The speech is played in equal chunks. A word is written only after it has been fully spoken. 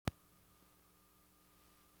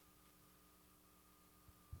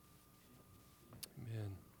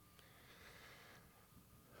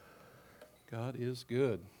God is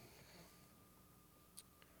good.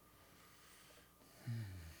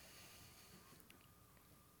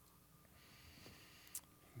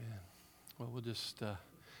 Amen. Well, we'll just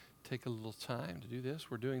take a little time to do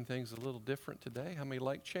this. We're doing things a little different today. How many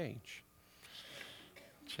like change?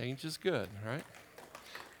 Change is good, right?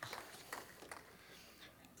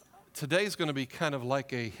 Today's going to be kind of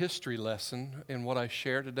like a history lesson in what I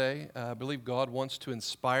share today. I believe God wants to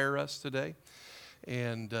inspire us today,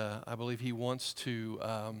 and I believe He wants to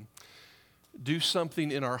do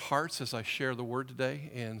something in our hearts as I share the Word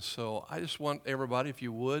today. And so I just want everybody, if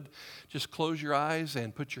you would, just close your eyes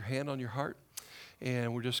and put your hand on your heart,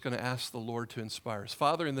 and we're just going to ask the Lord to inspire us.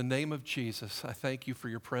 Father, in the name of Jesus, I thank You for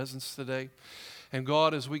Your presence today. And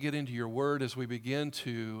God, as we get into Your Word, as we begin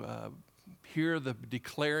to hear the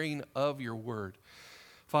declaring of Your Word,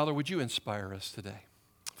 Father, would You inspire us today?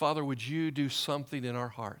 Father, would You do something in our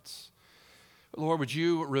hearts? Lord, would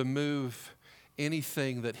You remove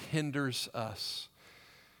anything that hinders us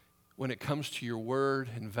when it comes to Your Word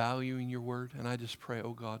and valuing Your Word? And I just pray,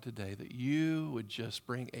 oh God, today that You would just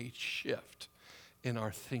bring a shift in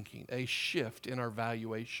our thinking, a shift in our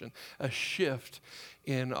valuation, a shift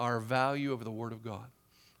in our value of the Word of God.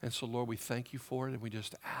 And so, Lord, we thank You for it, and we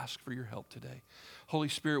just ask for Your help today. Holy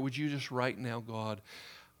Spirit, would You just right now, God,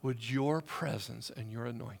 would Your presence and Your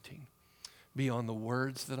anointing be on the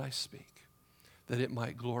words that I speak, that it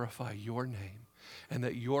might glorify Your name, and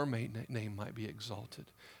that Your name might be exalted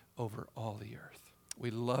over all the earth. We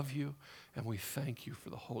love You, and we thank You for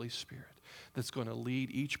the Holy Spirit that's going to lead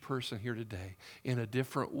each person here today in a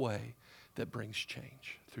different way that brings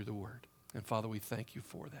change through the Word. And Father, we thank You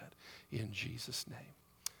for that in Jesus' name.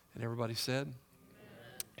 And everybody said,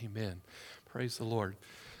 Amen. Amen. Praise the Lord.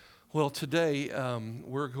 Well, today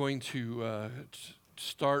we're going to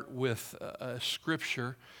start with a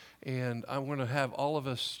scripture, and I'm going to have all of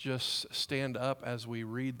us just stand up as we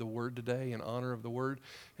read the Word today in honor of the Word.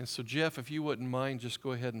 And so, Jeff, if you wouldn't mind, just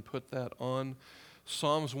go ahead and put that on.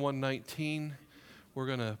 Psalms 119, we're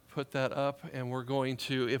going to put that up, and we're going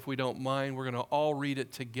to, if we don't mind, we're going to all read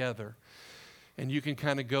it together. And you can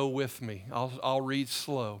kind of go with me. I'll read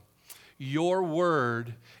slow. Your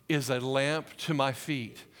word is a lamp to my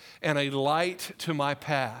feet and a light to my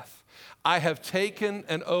path. I have taken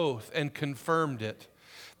an oath and confirmed it,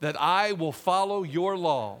 that I will follow Your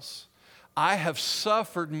laws. I have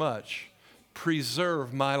suffered much.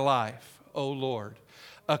 Preserve my life, O Lord,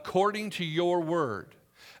 according to Your word.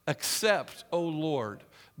 Accept, O Lord,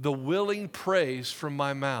 the willing praise from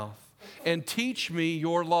my mouth, and teach me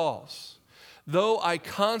Your laws. Though I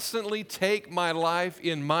constantly take my life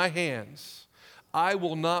in my hands, I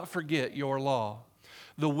will not forget Your law.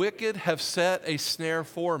 The wicked have set a snare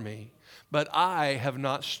for me, but I have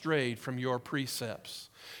not strayed from Your precepts.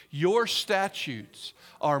 Your statutes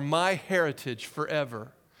are my heritage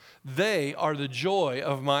forever. They are the joy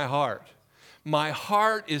of my heart. My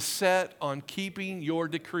heart is set on keeping Your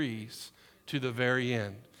decrees to the very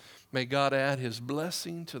end. May God add His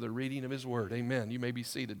blessing to the reading of His word. Amen. You may be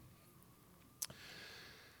seated.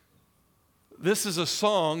 This is a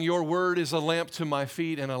song, Your word is a lamp to my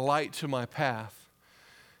feet and a light to my path.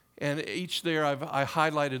 And each there I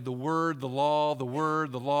highlighted the word, the law, the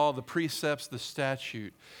word, the law, the precepts, the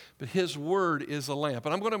statute. But His word is a lamp.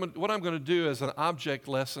 And what I'm going to do as an object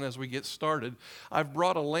lesson as we get started, I've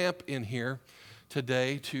brought a lamp in here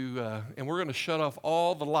today and we're going to shut off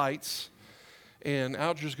all the lights. And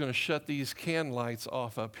Alger's going to shut these can lights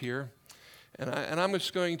off up here. And I'm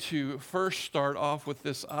just going to first start off with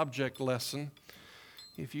this object lesson.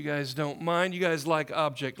 If you guys don't mind, you guys like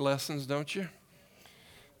object lessons, don't you?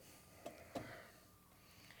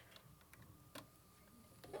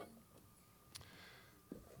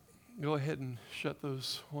 Go ahead and shut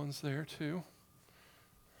those ones there too.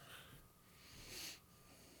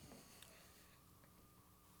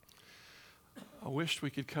 I wished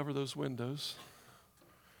we could cover those windows.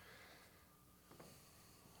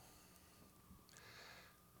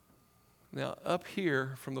 Now, up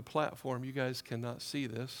here from the platform, you guys cannot see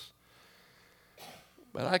this,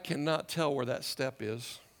 but I cannot tell where that step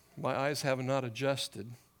is. My eyes have not adjusted.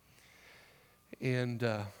 And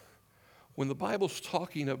when the Bible's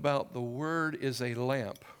talking about the word is a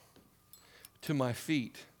lamp to my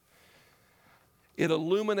feet, it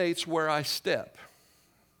illuminates where I step.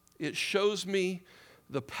 It shows me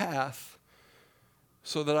the path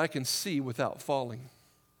so that I can see without falling.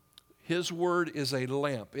 His word is a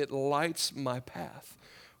lamp. It lights my path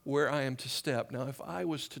where I am to step. Now, if I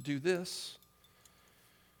was to do this,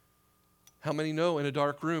 how many know in a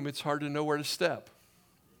dark room it's hard to know where to step?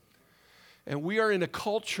 And we are in a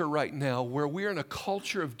culture right now where we are in a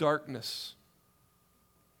culture of darkness.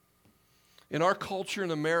 In our culture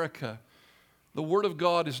in America, the Word of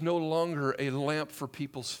God is no longer a lamp for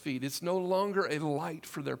people's feet. It's no longer a light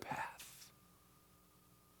for their path.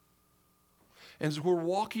 As we're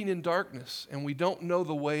walking in darkness and we don't know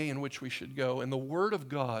the way in which we should go, and the Word of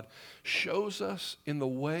God shows us in the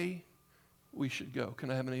way we should go.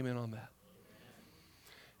 Can I have an amen on that?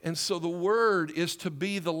 And so the Word is to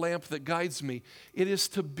be the lamp that guides me. It is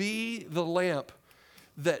to be the lamp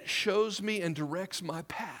that shows me and directs my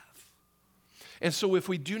path. And so if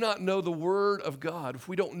we do not know the Word of God, if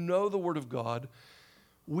we don't know the Word of God,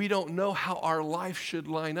 we don't know how our life should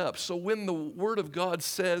line up. So when the Word of God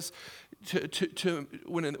says,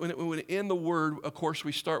 when in the Word, of course,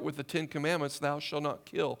 we start with the 10 Commandments, thou shalt not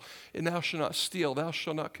kill, and thou shalt not steal, thou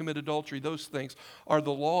shalt not commit adultery. Those things are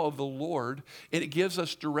the law of the Lord, and it gives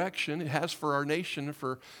us direction. It has for our nation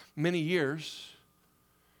for many years.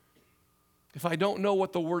 If I don't know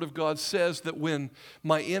what the Word of God says, that when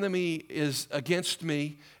my enemy is against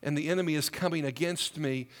me and the enemy is coming against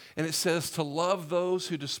me, and it says to love those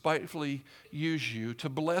who despitefully use you, to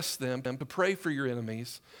bless them, and to pray for your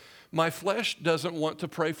enemies, my flesh doesn't want to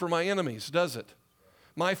pray for my enemies, does it?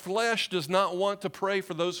 My flesh does not want to pray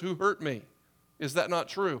for those who hurt me. Is that not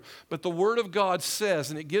true? But the Word of God says,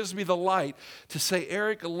 and it gives me the light to say,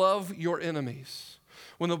 Eric, love your enemies.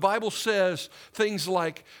 When the Bible says things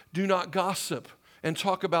like, do not gossip and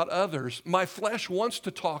talk about others, my flesh wants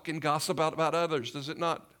to talk and gossip about others, does it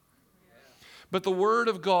not? But the Word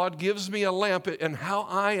of God gives me a lamp and how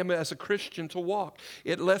I am as a Christian to walk.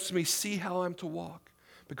 It lets me see how I'm to walk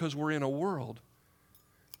because we're in a world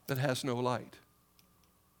that has no light.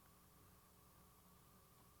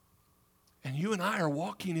 And you and I are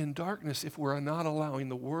walking in darkness if we're not allowing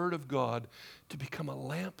the Word of God to become a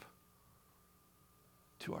lamp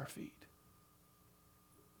to our feet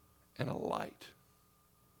and a light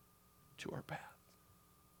to our path.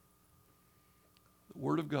 The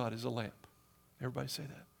Word of God is a lamp. Everybody say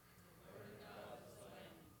that.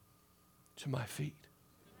 To my feet.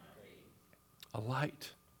 A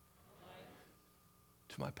light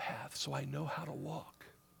to my path so I know how to walk.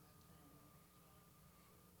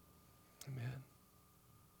 Amen.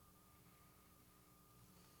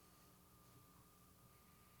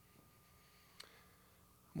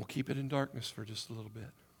 We'll keep it in darkness for just a little bit.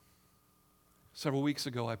 Several weeks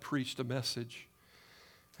ago, I preached a message,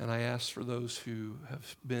 and I asked for those who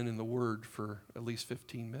have been in the Word for at least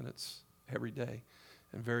 15 minutes every day,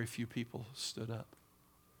 and very few people stood up.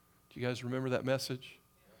 Do you guys remember that message?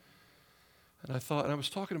 And I was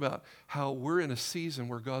talking about how we're in a season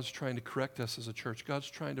where God's trying to correct us as a church. God's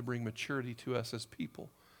trying to bring maturity to us as people.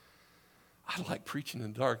 I like preaching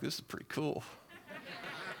in the dark. This is pretty cool.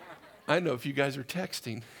 I know if you guys are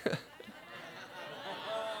texting.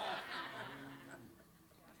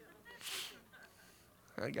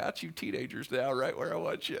 I got you teenagers now right where I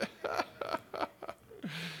want you.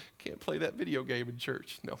 Can't play that video game in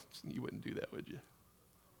church. No, you wouldn't do that, would you?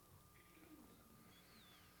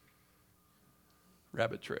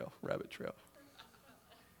 Rabbit trail.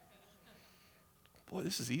 Boy,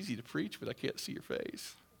 this is easy to preach, but I can't see your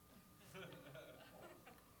face.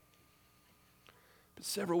 But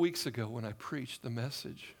several weeks ago when I preached the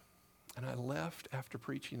message, and I left after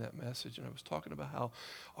preaching that message, and I was talking about how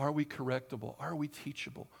are we correctable? Are we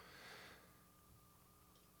teachable?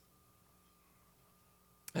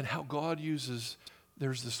 And how God uses,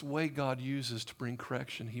 there's this way God uses to bring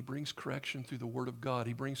correction. He brings correction through the Word of God.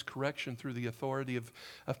 He brings correction through the authority of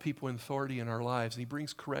people in authority in our lives. He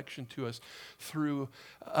brings correction to us through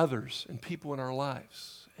others and people in our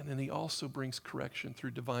lives. And then He also brings correction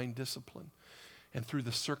through divine discipline and through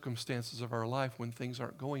the circumstances of our life when things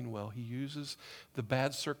aren't going well. He uses the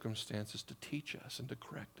bad circumstances to teach us and to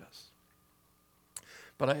correct us.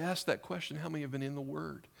 But I asked that question, how many have been in the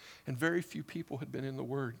Word? And very few people had been in the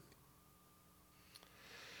Word.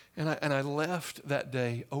 And I left that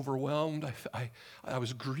day overwhelmed. I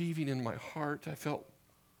was grieving in my heart. I felt,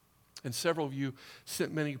 and several of you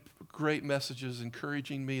sent many great messages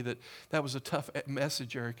encouraging me that was a tough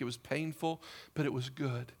message, Eric. It was painful, but it was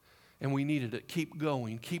good. And we needed it. Keep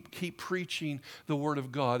going. Keep preaching the Word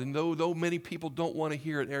of God. And though many people don't want to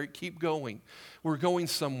hear it, Eric, keep going. We're going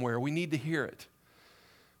somewhere. We need to hear it.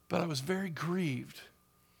 But I was very grieved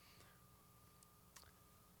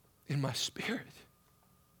in my spirit.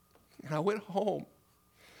 And I went home,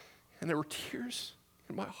 and there were tears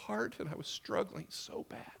in my heart, and I was struggling so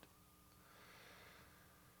bad.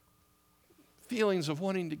 Feelings of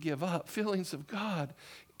wanting to give up, feelings of God.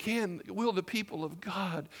 Will the people of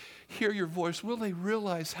God hear your voice? Will they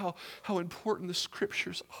realize how important the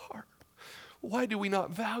Scriptures are? Why do we not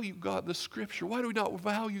value God, the Scripture? Why do we not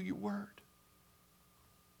value your Word?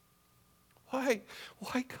 Why,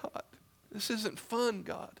 God? This isn't fun,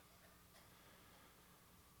 God.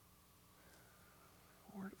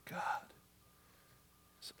 The Word of God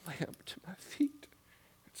is a lamp to my feet.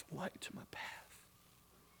 It's a light to my path.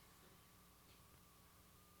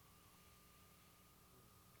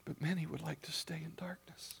 But many would like to stay in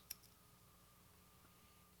darkness.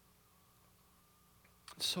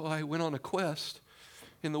 So I went on a quest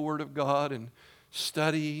in the Word of God and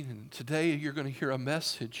studied, and today you're going to hear a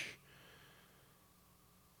message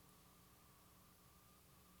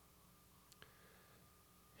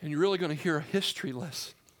and you're really going to hear a history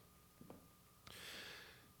lesson.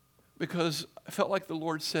 Because I felt like the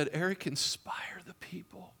Lord said, Eric, inspire the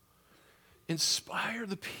people. Inspire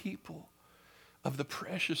the people of the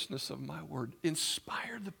preciousness of my word.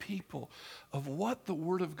 Inspire the people of what the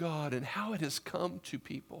Word of God and how it has come to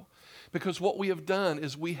people. Because what we have done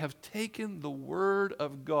is we have taken the Word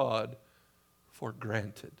of God for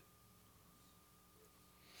granted.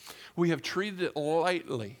 We have treated it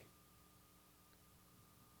lightly.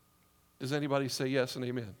 Does anybody say yes and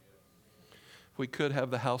amen? We could have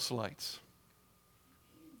the house lights.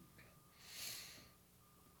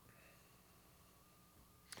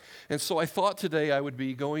 And so I thought today I would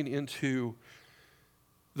be going into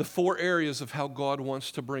the 4 areas of how God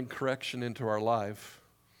wants to bring correction into our life.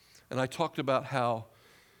 And I talked about how,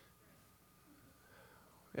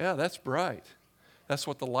 yeah, that's bright. That's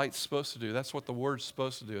what the light's supposed to do. That's what the Word's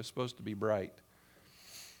supposed to do. It's supposed to be bright.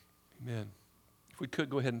 Amen. If we could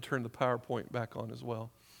go ahead and turn the PowerPoint back on as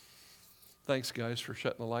well. Thanks, guys, for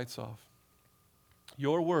shutting the lights off.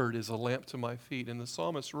 Your word is a lamp to my feet. And the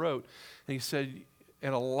psalmist wrote, and he said,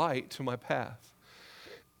 and a light to my path.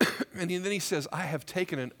 And then he says, I have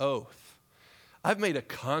taken an oath. I've made a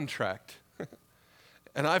contract,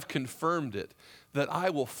 and I've confirmed it, that I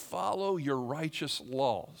will follow your righteous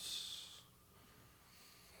laws.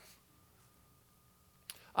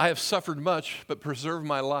 I have suffered much, but preserve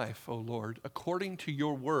my life, O Lord, according to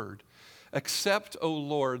your word. Accept, O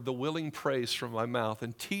Lord, the willing praise from my mouth,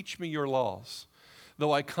 and teach me your laws,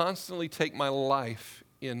 though I constantly take my life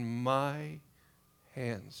in my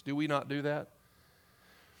hands. Do we not do that?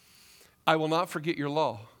 I will not forget your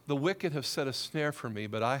law. The wicked have set a snare for me,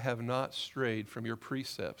 but I have not strayed from your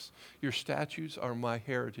precepts. Your statutes are my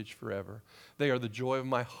heritage forever. They are the joy of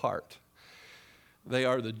my heart. They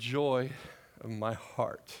are the joy of my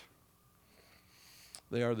heart.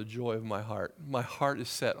 They are the joy of my heart. My heart is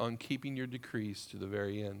set on keeping your decrees to the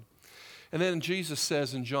very end. And then Jesus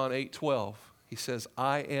says in John 8:12, he says,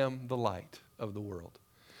 I am the light of the world.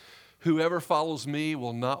 Whoever follows me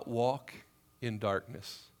will not walk in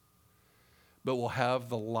darkness, but will have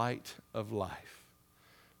the light of life.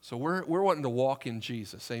 So we're wanting to walk in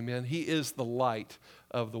Jesus, amen? He is the light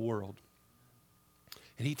of the world.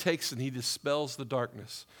 And he takes and he dispels the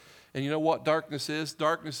darkness. And you know what darkness is?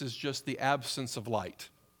 Darkness is just the absence of light.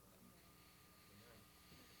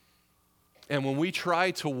 And when we try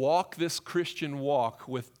to walk this Christian walk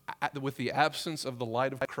with the absence of the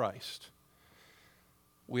light of Christ,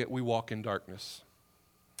 we walk in darkness.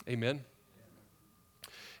 Amen?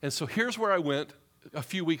 And so here's where I went a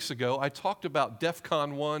few weeks ago. I talked about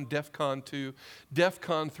DEFCON 1, DEFCON 2,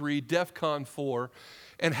 DEFCON 3, DEFCON 4,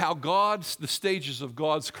 and how the stages of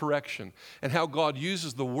God's correction, and how God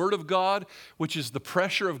uses the Word of God, which is the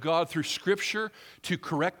pressure of God through Scripture, to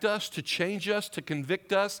correct us, to change us, to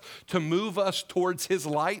convict us, to move us towards His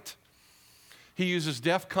light. He uses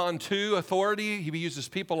DEFCON 2 authority. He uses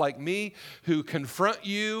people like me who confront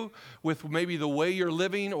you with maybe the way you're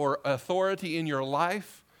living or authority in your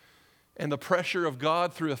life. And the pressure of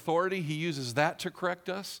God through authority, He uses that to correct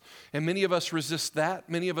us. And many of us resist that.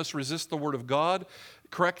 Many of us resist the Word of God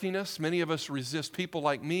correcting us. Many of us resist people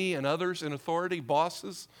like me and others in authority,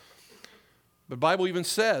 bosses. But the Bible even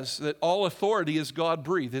says that all authority is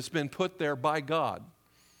God-breathed. It's been put there by God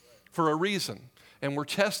for a reason. And we're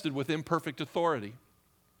tested with imperfect authority.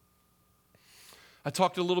 I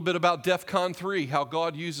talked a little bit about DEFCON 3, how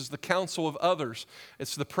God uses the counsel of others.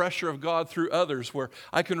 It's the pressure of God through others, where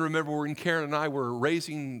I can remember when Karen and I were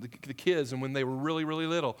raising the kids, and when they were really, really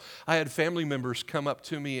little, I had family members come up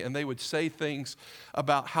to me, and they would say things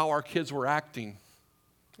about how our kids were acting.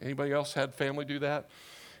 Anybody else had family do that?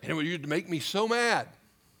 And it would make me so mad.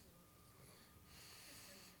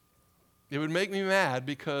 It would make me mad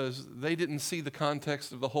because they didn't see the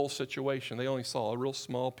context of the whole situation. They only saw a real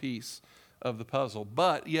small piece of the puzzle.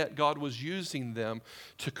 But yet God was using them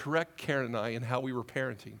to correct Karen and I in how we were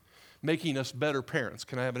parenting, making us better parents.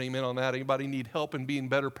 Can I have an amen on that? Anybody need help in being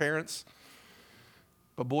better parents?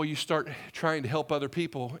 But boy, you start trying to help other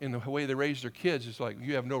people in the way they raise their kids, it's like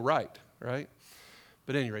you have no right, right?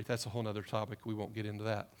 But at any rate, that's a whole other topic. We won't get into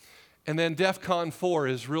that. And then DEFCON 4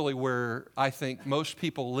 is really where I think most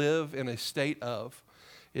people live in a state of,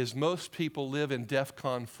 is most people live in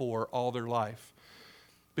DEFCON 4 all their life.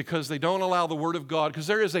 Because they don't allow the Word of God, because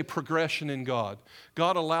there is a progression in God.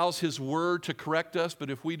 God allows His Word to correct us, but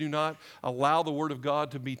if we do not allow the Word of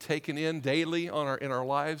God to be taken in daily in our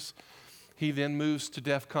lives, He then moves to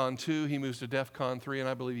DEFCON 2, He moves to DEFCON 3, and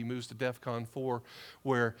I believe He moves to DEFCON 4,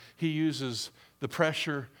 where He uses the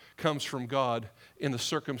pressure comes from God in the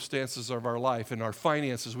circumstances of our life and our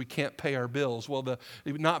finances. We can't pay our bills. Well, the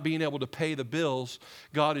not being able to pay the bills,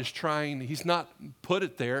 God is trying, He's not put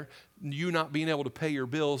it there. You not being able to pay your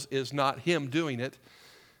bills is not Him doing it,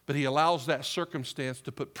 but He allows that circumstance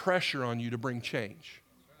to put pressure on you to bring change.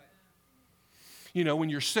 You know, when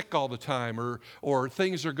you're sick all the time or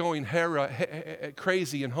things are going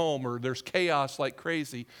crazy in home or there's chaos like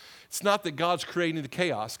crazy, it's not that God's creating the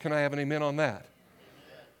chaos. Can I have an amen on that?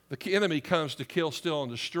 The enemy comes to kill, steal,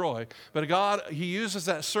 and destroy. But God, He uses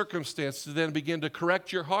that circumstance to then begin to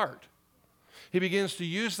correct your heart. He begins to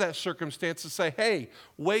use that circumstance to say, hey,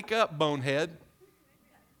 wake up, bonehead.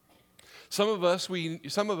 Some of us,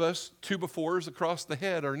 2 befores across the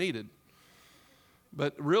head are needed.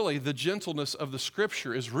 But really, the gentleness of the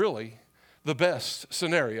Scripture is really the best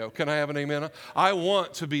scenario. Can I have an amen? I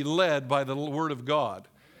want to be led by the Word of God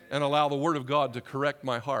and allow the Word of God to correct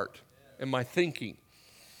my heart and my thinking,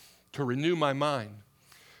 to renew my mind.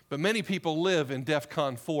 But many people live in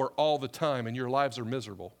DEFCON 4 all the time, and your lives are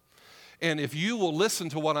miserable. And if you will listen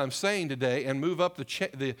to what I'm saying today and move up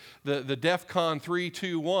the DEFCON 3,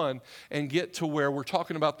 2, 1 and get to where we're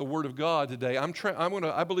talking about the Word of God today,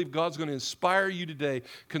 I believe God's going to inspire you today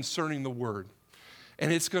concerning the Word.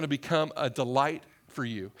 And it's going to become a delight for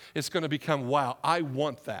you. It's going to become, wow, I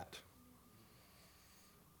want that.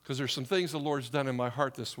 Because there's some things the Lord's done in my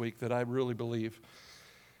heart this week that I really believe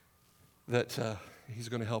that He's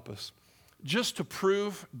going to help us. Just to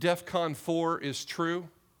prove DEFCON 4 is true,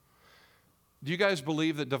 do you guys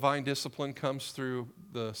believe that divine discipline comes through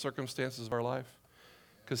the circumstances of our life?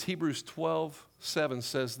 Because Hebrews 12:7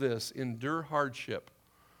 says this, endure hardship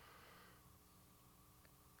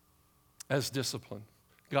as discipline.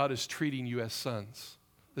 God is treating you as sons.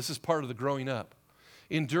 This is part of the growing up.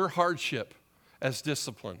 Endure hardship as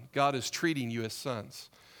discipline. God is treating you as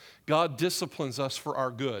sons. God disciplines us for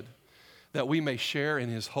our good, that we may share in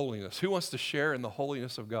His holiness. Who wants to share in the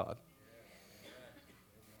holiness of God?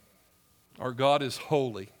 Our God is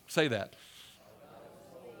holy. Say that.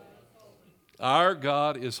 Our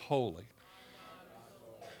God is holy.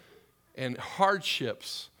 And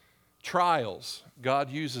hardships, trials, God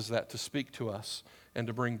uses that to speak to us and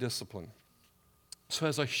to bring discipline. So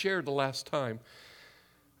as I shared the last time,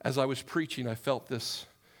 as I was preaching, I felt this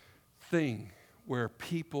thing where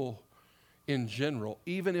people in general,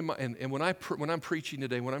 even in my, and when I'm preaching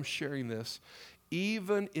today, when I'm sharing this,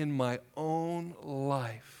 even in my own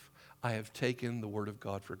life, I have taken the Word of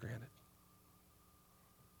God for granted.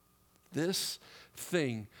 This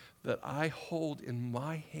thing that I hold in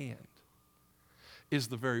my hand is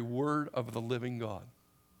the very Word of the living God.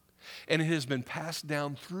 And it has been passed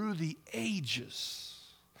down through the ages.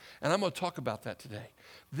 And I'm going to talk about that today.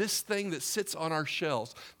 This thing that sits on our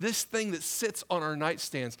shelves, this thing that sits on our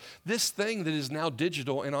nightstands, this thing that is now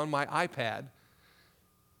digital and on my iPad,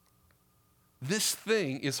 this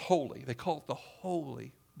thing is holy. They call it the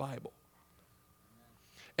Holy Bible.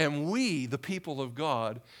 And we, the people of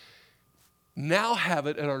God, now have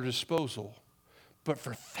it at our disposal. But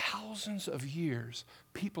for thousands of years,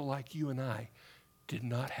 people like you and I did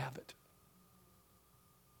not have it.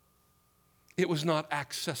 It was not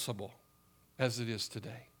accessible as it is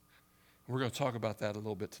today. We're going to talk about that a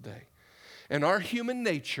little bit today. And our human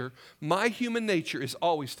nature, my human nature is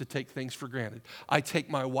always to take things for granted. I take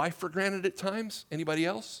my wife for granted at times. Anybody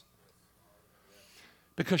else?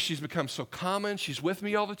 Because she's become so common, she's with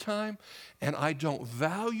me all the time, and I don't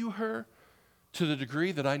value her to the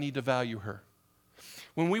degree that I need to value her.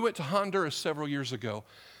 When we went to Honduras several years ago,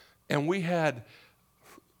 and we had,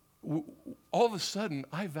 all of a sudden,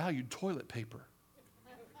 I valued toilet paper.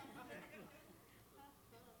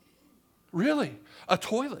 Really, a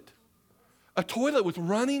toilet with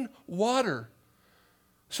running water,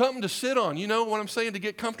 something to sit on. You know what I'm saying, to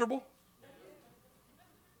get comfortable?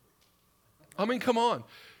 I mean, come on.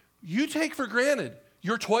 You take for granted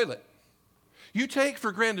your toilet. You take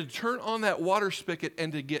for granted to turn on that water spigot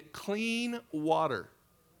and to get clean water.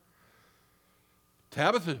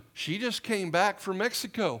 Tabitha, she just came back from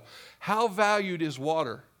Mexico. How valued is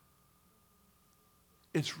water?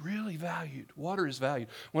 It's really valued. Water is valued.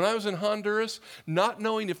 When I was in Honduras, not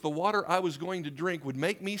knowing if the water I was going to drink would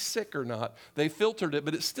make me sick or not, they filtered it,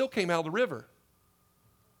 but it still came out of the river.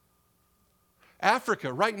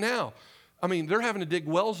 Africa, right now, I mean, they're having to dig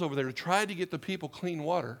wells over there to try to get the people clean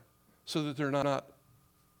water so that they're not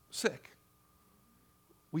sick.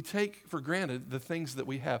 We take for granted the things that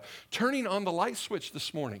we have. Turning on the light switch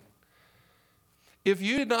this morning. If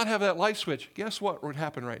you did not have that light switch, guess what would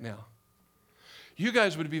happen right now? You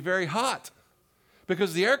guys would be very hot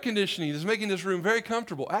because the air conditioning is making this room very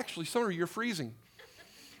comfortable. Actually, some of you are freezing.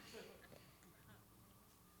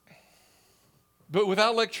 But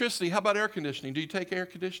without electricity, how about air conditioning? Do you take air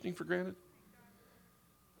conditioning for granted?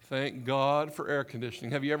 Thank God for air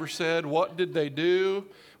conditioning. Have you ever said, what did they do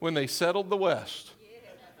when they settled the West?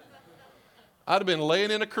 I'd have been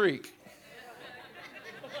laying in a creek.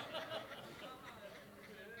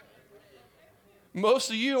 Most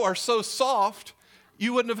of you are so soft,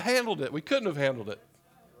 you wouldn't have handled it. We couldn't have handled it.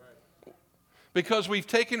 Because we've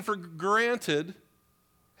taken for granted,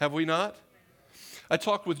 have we not? I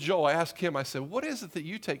talked with Joe. I asked him, I said, what is it that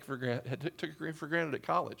you took for granted at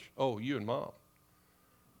college? Oh, you and Mom.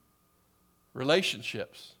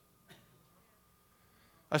 Relationships.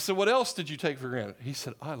 I said, what else did you take for granted? He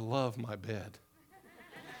said, I love my bed.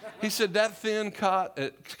 He said, that thin cot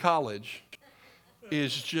at college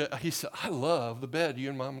is just, he said, I love the bed you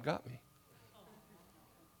and Mom got me.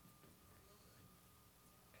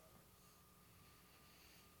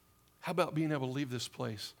 How about being able to leave this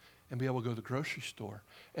place and be able to go to the grocery store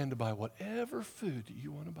and to buy whatever food that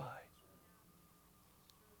you want to buy?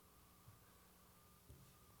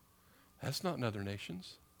 That's not in other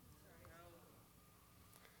nations.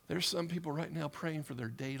 There's some people right now praying for their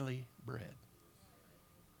daily bread.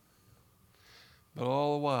 But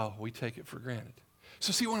all the while, we take it for granted.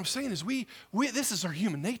 So see, what I'm saying is this is our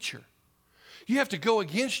human nature. You have to go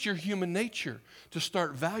against your human nature to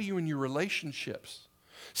start valuing your relationships.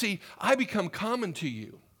 See, I become common to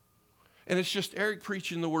you. And it's just Eric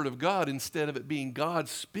preaching the Word of God instead of it being God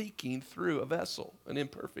speaking through a vessel, an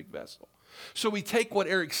imperfect vessel. So we take what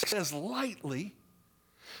Eric says lightly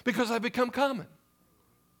because I become common.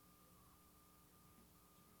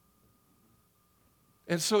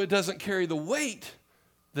 And so it doesn't carry the weight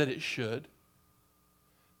that it should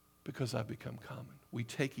because I've become common. We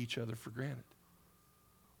take each other for granted.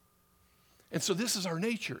 And so this is our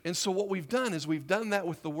nature. And so what we've done is we've done that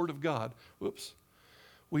with the Word of God.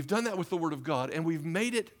 We've done that with the Word of God, and we've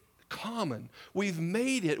made it common. We've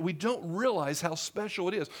made it, we don't realize how special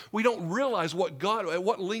it is. We don't realize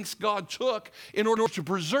what lengths God took in order to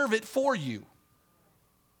preserve it for you.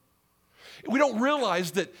 We don't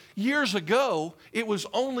realize that years ago, it was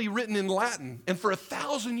only written in Latin, and for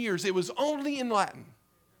 1,000 years, it was only in Latin.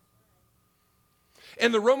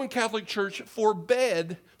 And the Roman Catholic Church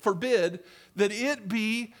forbid that it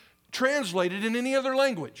be translated in any other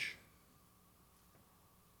language.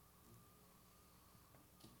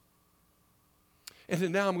 And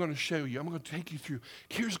then now I'm going to show you. I'm going to take you through.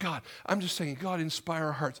 Here's God. I'm just saying, God, inspire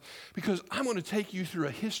our hearts. Because I'm going to take you through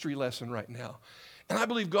a history lesson right now. And I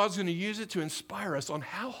believe God's going to use it to inspire us on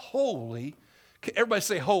how holy, everybody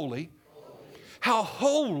say holy, how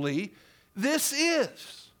holy this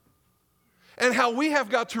is. And how we have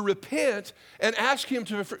got to repent and ask Him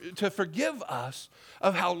to forgive us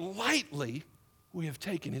of how lightly we have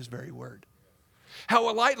taken His very word.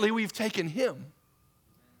 How lightly we've taken Him.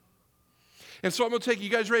 And so I'm going to take you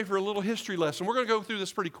guys ready for a little history lesson. We're going to go through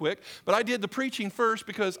this pretty quick, but I did the preaching first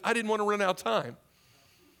because I didn't want to run out of time.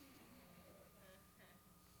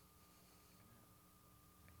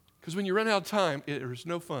 Because when you run out of time, it is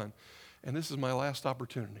no fun. And this is my last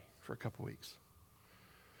opportunity for a couple weeks.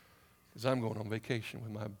 Because I'm going on vacation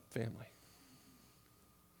with my family.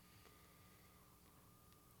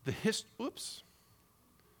 The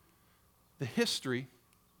history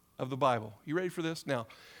of the Bible. You ready for this? Now,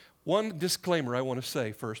 one disclaimer I want to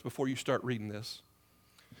say first before you start reading this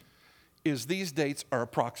is these dates are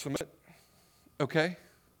approximate, okay?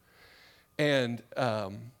 And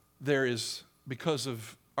there is, because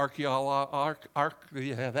of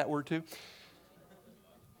that word too.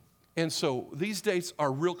 And so these dates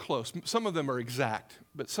are real close. Some of them are exact,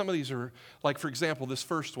 but some of these are, like for example, this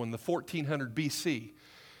first one, the 1400 BC,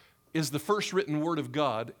 is the first written word of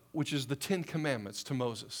God, which is the 10 Commandments to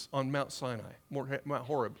Moses on Mount Sinai, Mount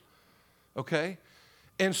Horeb. Okay?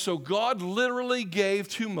 And so God literally gave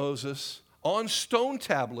to Moses on stone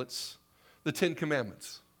tablets the 10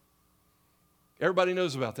 Commandments. Everybody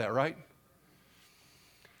knows about that, right?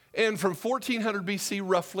 And from 1400 BC,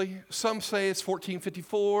 roughly, some say it's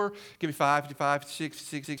 1454, give me 5, 55, 56,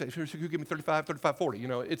 66, give me 35, 40. You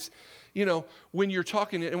know, it's, when you're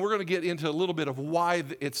talking, and we're going to get into a little bit of why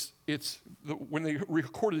when they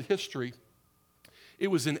recorded history, it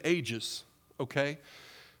was in ages, okay?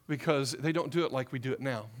 Because they don't do it like we do it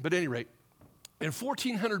now. But at any rate, In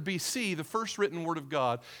 1400 BC, the first written word of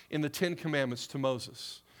God in the Ten Commandments to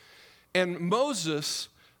Moses. And Moses,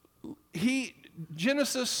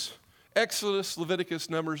 Genesis, Exodus, Leviticus,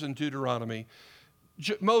 Numbers, and Deuteronomy,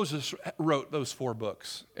 Moses wrote those 4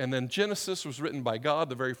 books. And then Genesis was written by God,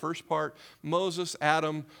 the very first part. Moses,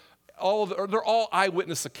 Adam, they're all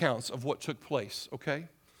eyewitness accounts of what took place, okay?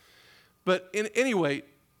 But anyway,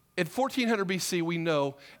 in 1400 BC, we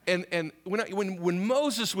know, and when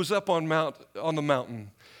Moses was up on the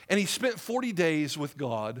mountain, and he spent 40 days with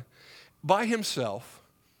God by himself,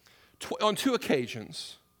 on 2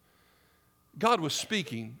 occasions, God was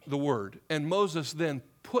speaking the word, and Moses then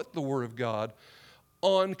put the word of God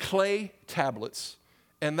on clay tablets,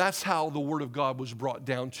 and that's how the word of God was brought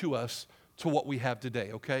down to us, to what we have today,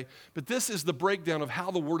 okay? But this is the breakdown of how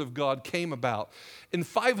the Word of God came about. In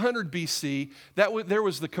 500 BC, there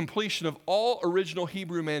was the completion of all original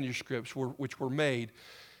Hebrew manuscripts which were made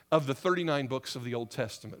of the 39 books of the Old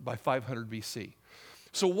Testament by 500 BC.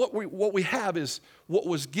 So what we have is what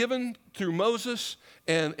was given through Moses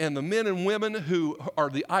and the men and women who are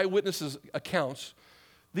the eyewitnesses' accounts.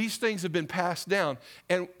 These things have been passed down.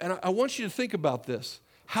 And I want you to think about this.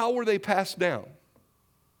 How were they passed down?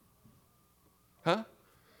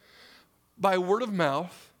 By word of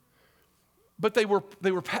mouth, but they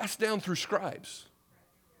were passed down through scribes.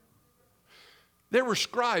 There were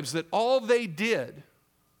scribes that all they did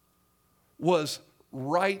was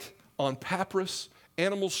write on papyrus,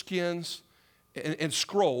 animal skins, and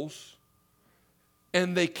scrolls,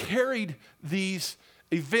 and they carried these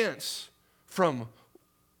events from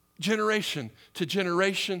generation to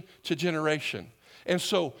generation to generation. And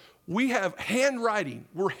so we have handwriting.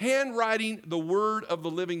 We're handwriting the word of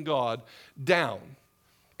the living God down.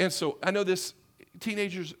 And so I know this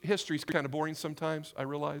teenagers' history is kind of boring sometimes, I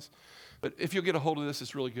realize. But if you'll get a hold of this,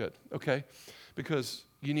 it's really good, okay? Because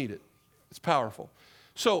you need it. It's powerful.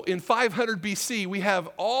 So in 500 BC, we have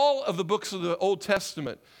all of the books of the Old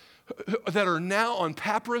Testament that are now on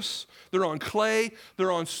papyrus, they're on clay,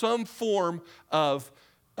 they're on some form of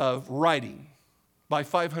writing by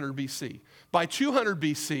 500 BC. By 200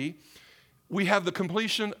 BC, we have the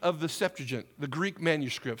completion of the Septuagint, the Greek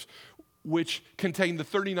manuscripts, which contain the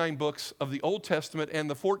 39 books of the Old Testament and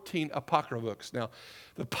the 14 Apocrypha books. Now,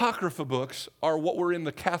 the Apocrypha books are what were in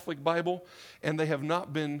the Catholic Bible, and they have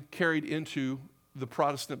not been carried into the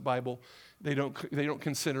Protestant Bible. They don't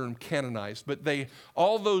consider them canonized, but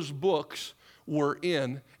all those books were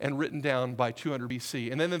in and written down by 200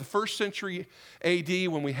 BC. And then in the first century AD,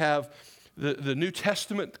 when we have the New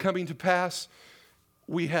Testament coming to pass,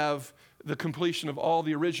 we have the completion of all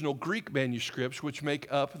the original Greek manuscripts, which make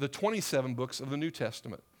up the 27 books of the New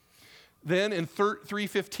Testament. Then in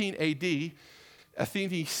 315 AD,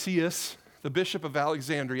 Athanasius, the bishop of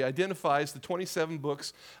Alexandria, identifies the 27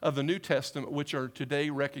 books of the New Testament, which are today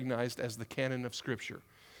recognized as the canon of Scripture.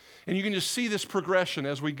 And you can just see this progression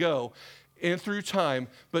as we go and through time.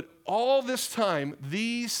 But all this time,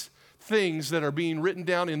 these things that are being written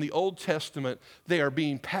down in the Old Testament, they are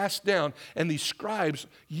being passed down, and these scribes,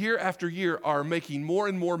 year after year, are making more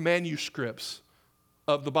and more manuscripts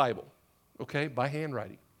of the Bible, okay, by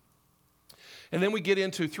handwriting. And then we get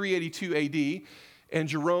into 382 AD, and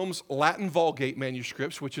Jerome's Latin Vulgate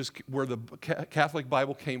manuscripts, which is where the Catholic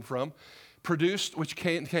Bible came from, produced, which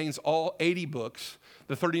contains all 80 books,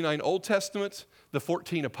 the 39 Old Testaments, the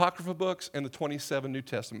 14 Apocrypha books, and the 27 New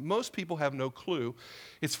Testament. Most people have no clue.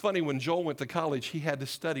 It's funny, when Joel went to college, he had to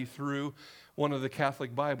study through one of the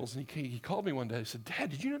Catholic Bibles, and he called me one day. He said, "Dad,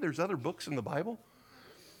 did you know there's other books in the Bible?"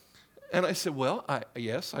 And I said, "Well,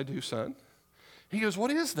 yes, I do, son." He goes,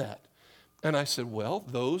 "What is that?" And I said, "Well,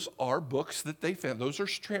 those are books that they found. Those are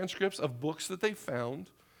transcripts of books that they found."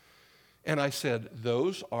 And I said,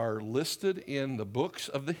 "Those are listed in the books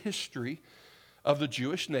of the history of the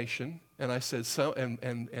Jewish nation." And I said,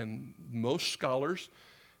 and most scholars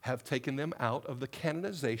have taken them out of the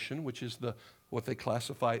canonization, which is what they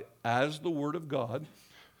classify as the Word of God.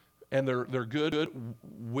 And they're good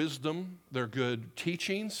wisdom, they're good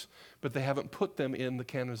teachings, but they haven't put them in the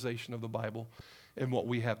canonization of the Bible and what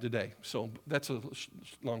we have today. So that's a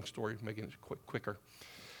long story, making it quicker.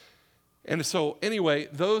 And so anyway,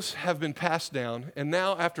 those have been passed down. And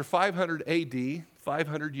now after 500 AD,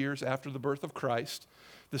 500 years after the birth of Christ,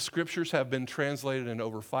 the scriptures have been translated in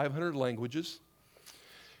over 500 languages.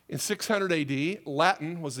 In 600 AD,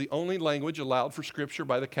 Latin was the only language allowed for scripture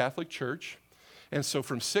by the Catholic Church. And so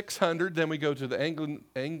from 600, then we go to the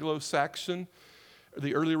Anglo-Saxon,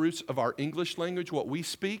 the early roots of our English language, what we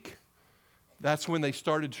speak. That's when they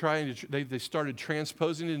started they started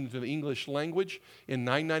transposing it into the English language in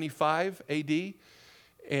 995 AD.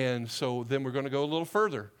 And so then we're going to go a little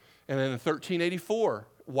further. And then in 1384,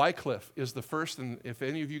 Wycliffe is the first, and if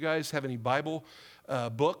any of you guys have any Bible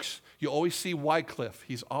books, you always see Wycliffe.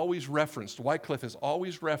 He's always referenced. Wycliffe is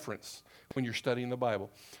always referenced when you're studying the Bible.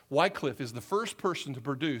 Wycliffe is the first person to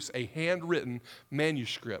produce a handwritten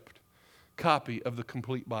manuscript copy of the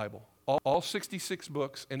complete Bible. All 66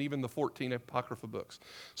 books and even the 14 Apocrypha books.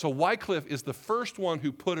 So Wycliffe is the first one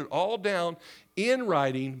who put it all down in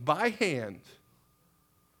writing by hand.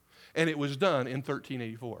 And it was done in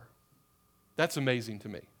 1384. That's amazing to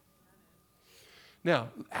me. Now,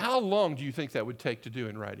 how long do you think that would take to do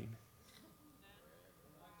in writing?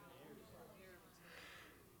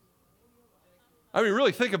 I mean,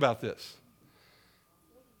 really think about this.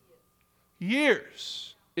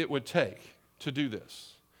 Years it would take to do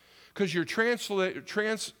this. Because you're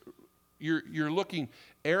looking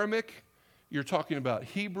Aramaic, you're talking about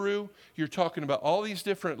Hebrew, you're talking about all these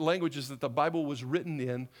different languages that the Bible was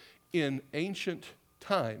written in ancient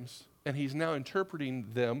times, and he's now interpreting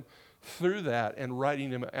them through that and writing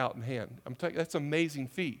them out in hand. I'm telling you, that's an amazing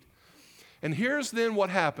feat. And here's then what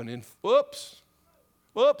happened. Whoops.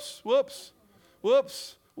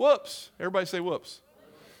 Everybody say whoops.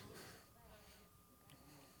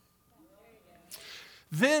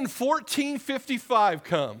 Then 1455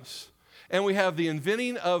 comes, and we have the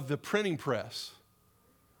inventing of the printing press.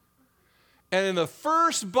 And in the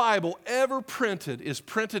first Bible ever printed is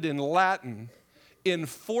printed in Latin in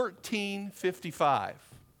 1455.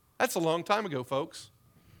 That's a long time ago, folks.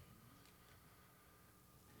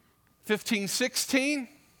 1516,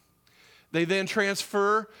 they then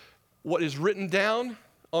transfer what is written down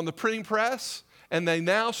on the printing press, and they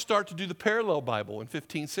now start to do the parallel Bible in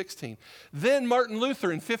 1516. Then Martin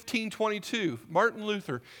Luther in 1522,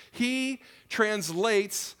 he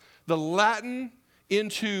translates the Latin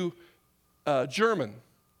into German.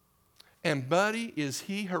 And buddy, is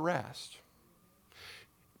he harassed.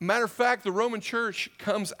 Matter of fact, the Roman Church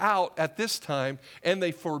comes out at this time and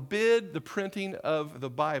they forbid the printing of the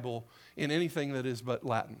Bible in anything that is but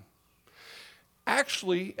Latin.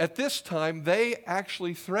 Actually, at this time, they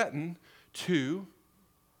actually threaten to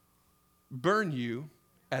burn you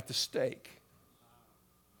at the stake.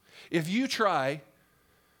 If you try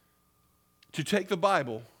to take the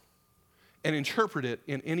Bible and interpret it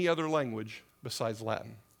in any other language besides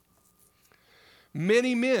Latin.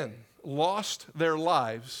 Many men lost their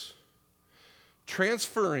lives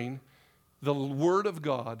transferring the Word of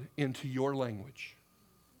God into your language.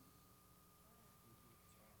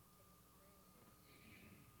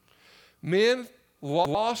 Men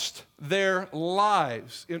lost their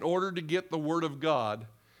lives in order to get the Word of God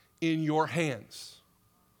in your hands.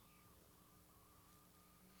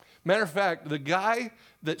 Matter of fact, the guy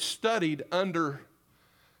that studied under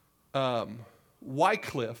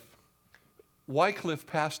Wycliffe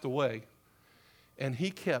passed away, and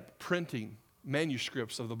he kept printing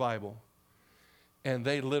manuscripts of the Bible, and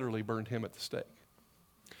they literally burned him at the stake.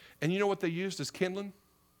 And you know what they used as kindling?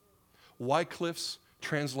 Wycliffe's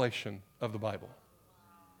translation of the Bible.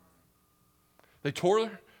 They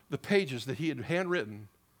tore the pages that he had handwritten,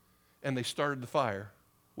 and they started the fire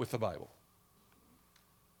with the Bible.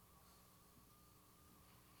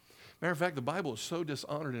 Matter of fact, the Bible is so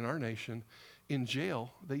dishonored in our nation. In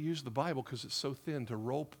jail, they use the Bible because it's so thin to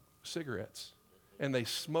roll cigarettes, and they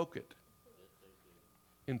smoke it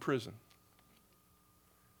in prison.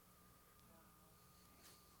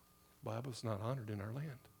 The Bible's not honored in our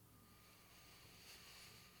land.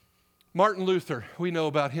 Martin Luther, we know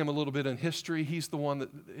about him a little bit in history. He's the one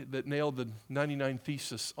that nailed the 99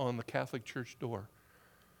 Thesis on the Catholic Church door.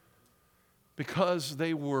 Because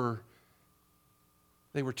they were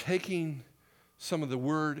taking some of the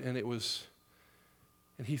word, and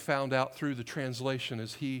he found out through the translation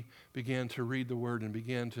as he began to read the word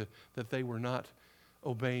and that they were not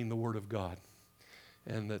obeying the word of God,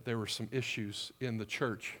 and that there were some issues in the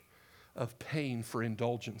church of paying for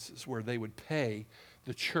indulgences, where they would pay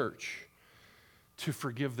the church to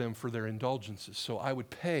forgive them for their indulgences. So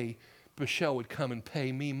Michelle would come and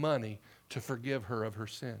pay me money to forgive her of her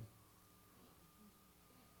sin.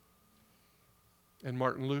 And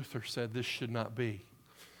Martin Luther said this should not be.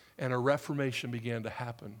 And a reformation began to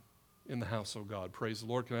happen in the house of God. Praise the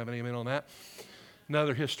Lord. Can I have an amen on that?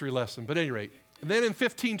 Another history lesson. But at any rate, and then in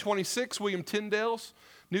 1526, William Tyndale's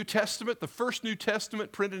New Testament, the first New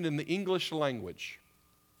Testament printed in the English language.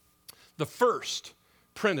 The first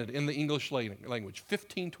printed in the English language,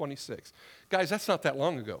 1526. Guys, that's not that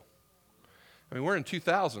long ago. I mean, we're in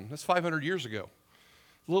 2000. That's 500 years ago.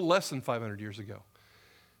 A little less than 500 years ago.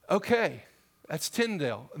 Okay. That's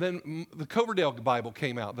Tyndale. Then the Coverdale Bible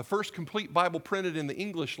came out, the first complete Bible printed in the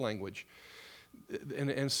English language.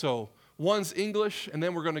 And so One's English, and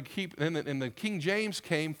then we're going to keep, and the King James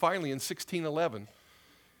came finally in 1611.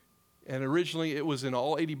 And originally it was in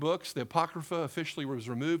all 80 books. The Apocrypha officially was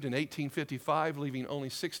removed in 1855, leaving only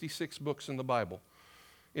 66 books in the Bible.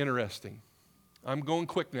 Interesting. I'm going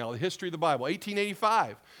quick now. The history of the Bible.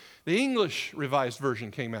 1885, the English Revised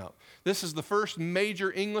Version came out. This is the first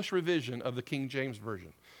major English revision of the King James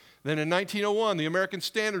Version. Then in 1901, the American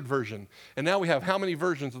Standard Version. And now we have how many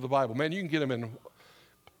versions of the Bible? Man, you can get them in,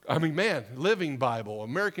 Living Bible,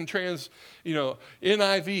 American NIV.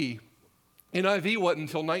 NIV wasn't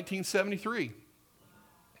until 1973.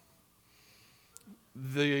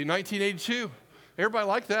 The 1982. Everybody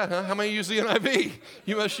liked that, huh? How many use the NIV?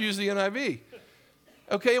 You must use the NIV.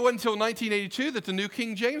 Okay, it wasn't until 1982 that the New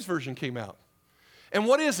King James Version came out. And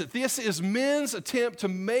what is it? This is men's attempt to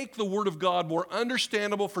make the Word of God more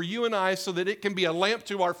understandable for you and I so that it can be a lamp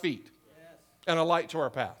to our feet and a light to our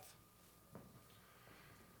path.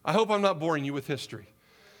 I hope I'm not boring you with history.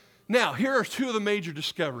 Now, here are two of the major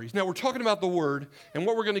discoveries. Now, we're talking about the Word, and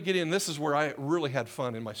what we're going to get in, this is where I really had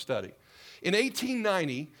fun in my study. In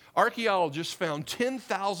 1890, archaeologists found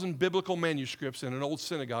 10,000 biblical manuscripts in an old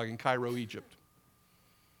synagogue in Cairo, Egypt.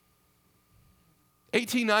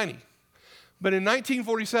 1890. But in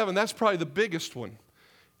 1947, that's probably the biggest one.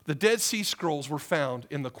 The Dead Sea Scrolls were found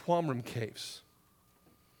in the Qumran caves.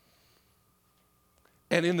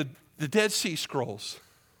 And in the Dead Sea Scrolls,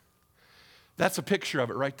 that's a picture of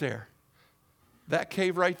it right there. That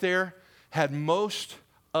cave right there had most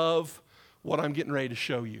of what I'm getting ready to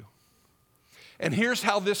show you. And here's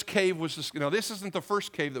how this cave was. Now, this isn't the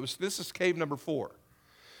first cave. This is cave number 4.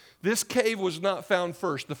 This cave was not found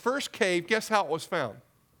first. The first cave, guess how it was found?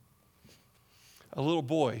 A little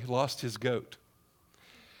boy lost his goat.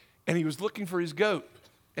 And he was looking for his goat.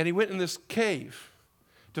 And he went in this cave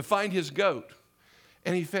to find his goat.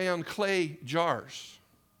 And he found clay jars.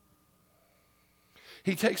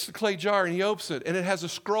 He takes the clay jar and he opens it, and it has a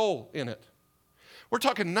scroll in it. We're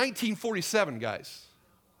talking 1947, guys.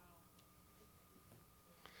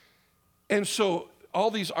 And so all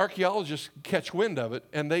these archaeologists catch wind of it,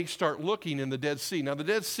 and they start looking in the Dead Sea. Now, the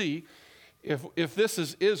Dead Sea, if this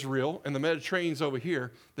is Israel and the Mediterranean's over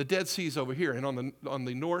here, the Dead Sea's over here. And on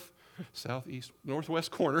the northwest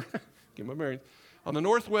corner, get my bearings, on the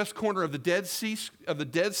northwest corner of the Dead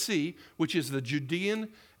Sea, which is the Judean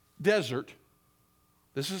desert.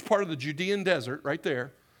 This is part of the Judean desert right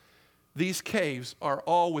there. These caves are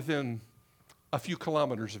all within a few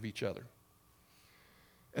kilometers of each other.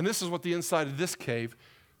 And this is what the inside of this cave,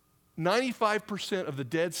 95% of the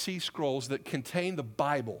Dead Sea Scrolls that contain the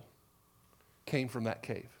Bible came from that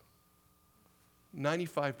cave.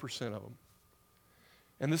 95% of them.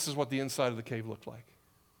 And this is what the inside of the cave looked like.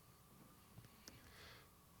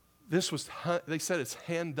 They said it's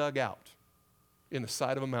hand dug out in the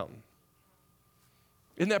side of a mountain.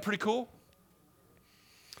 Isn't that pretty cool?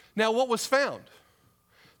 Now, what was found?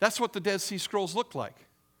 That's what the Dead Sea Scrolls looked like.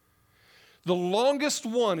 The longest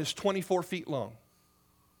one is 24 feet long.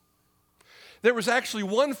 There was actually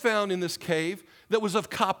one found in this cave that was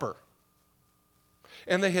of copper.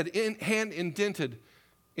 And they had hand indented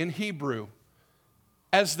in Hebrew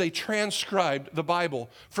as they transcribed the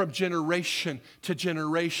Bible from generation to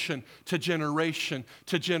generation to generation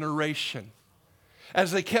to generation.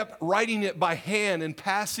 As they kept writing it by hand and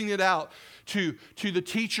passing it out to the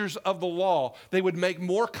teachers of the law, they would make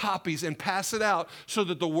more copies and pass it out so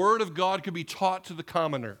that the Word of God could be taught to the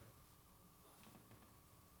commoner.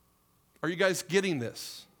 Are you guys getting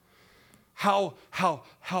this? How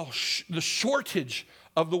the shortage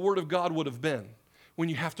of the Word of God would have been when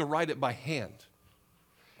you have to write it by hand.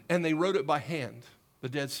 And they wrote it by hand, the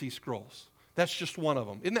Dead Sea Scrolls. That's just one of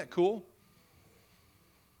them. Isn't that cool?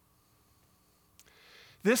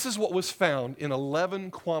 This is what was found in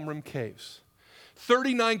 11 Qumran caves.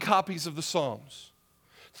 39 copies of the Psalms,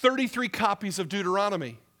 33 copies of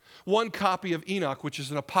Deuteronomy, 1 copy of Enoch, which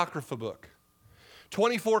is an Apocrypha book,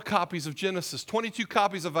 24 copies of Genesis, 22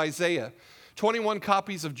 copies of Isaiah, 21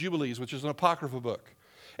 copies of Jubilees, which is an Apocrypha book,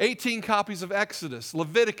 18 copies of Exodus,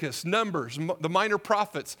 Leviticus, Numbers, the minor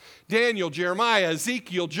prophets, Daniel, Jeremiah,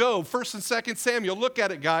 Ezekiel, Job, 1st and 2nd Samuel. Look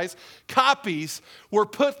at it, guys. Copies were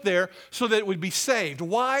put there so that it would be saved.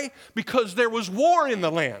 Why? Because there was war in the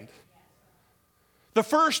land. The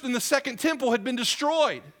first and the second temple had been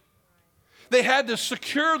destroyed. They had to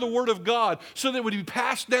secure the Word of God so that it would be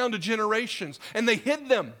passed down to generations. And they hid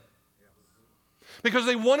them because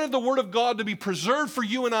they wanted the Word of God to be preserved for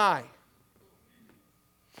you and I.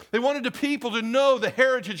 They wanted the people to know the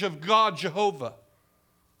heritage of God, Jehovah.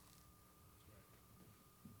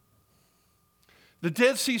 The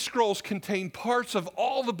Dead Sea Scrolls contain parts of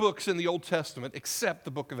all the books in the Old Testament except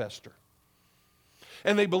the book of Esther.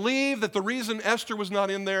 And they believe that the reason Esther was not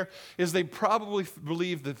in there is they probably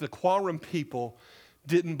believed that the Qumran people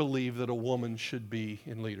didn't believe that a woman should be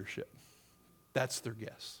in leadership. That's their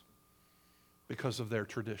guess because of their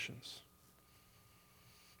traditions.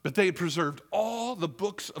 But they had preserved all the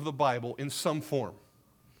books of the Bible in some form.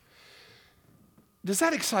 Does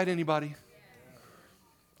that excite anybody?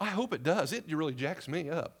 I hope it does. It really jacks me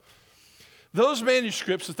up. Those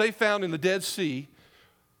manuscripts that they found in the Dead Sea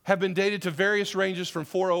have been dated to various ranges from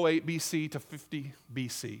 408 BC to 50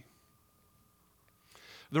 BC.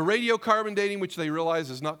 The radiocarbon dating, which they realize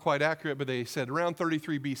is not quite accurate, but they said around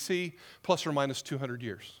 33 BC, plus or minus 200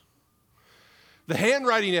 years. The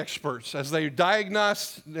handwriting experts, as they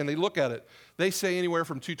diagnose and they look at it, they say anywhere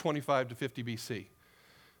from 225 to 50 BC.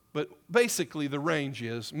 But basically, the range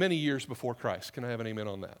is many years before Christ. Can I have an amen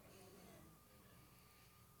on that?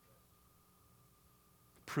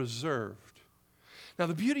 Preserved. Now,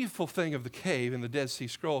 the beautiful thing of the cave in the Dead Sea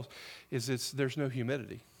Scrolls is there's no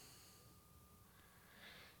humidity.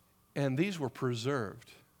 And these were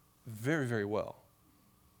preserved very, very well.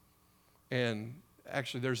 And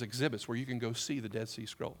actually, there's exhibits where you can go see the Dead Sea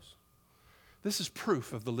Scrolls. This is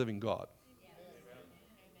proof of the living God.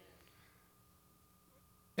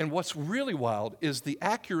 And what's really wild is the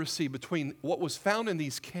accuracy between what was found in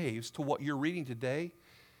these caves to what you're reading today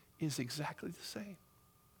is exactly the same.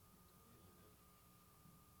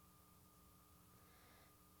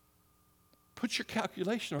 Put your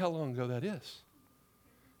calculation on how long ago that is.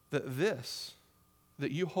 That this,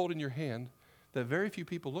 that you hold in your hand, that very few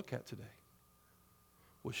people look at today,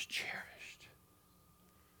 was cherished.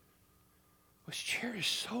 Was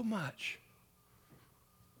cherished so much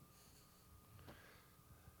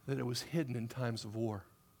that it was hidden in times of war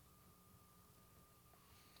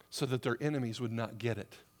so that their enemies would not get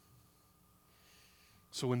it.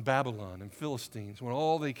 So when Babylon and Philistines, when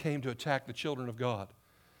all they came to attack the children of God,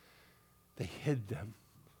 they hid them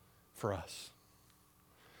for us.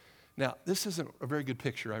 Now, this isn't a very good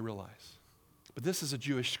picture, I realize, but this is a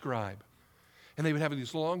Jewish scribe. And they would have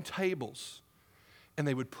these long tables, and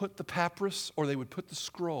they would put the papyrus or they would put the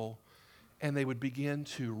scroll, and they would begin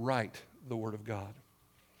to write the Word of God.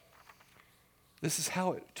 This is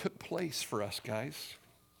how it took place for us, guys.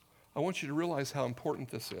 I want you to realize how important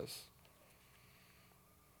this is.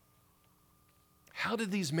 How did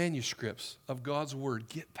these manuscripts of God's Word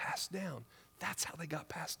get passed down? That's how they got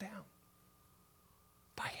passed down.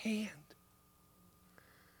 By hand.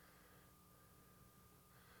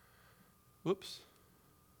 Whoops.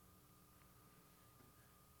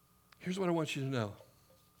 Here's what I want you to know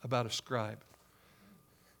about a scribe.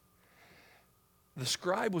 The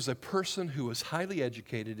scribe was a person who was highly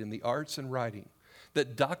educated in the arts and writing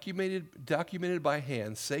that documented by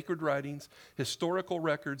hand sacred writings, historical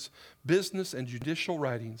records, business and judicial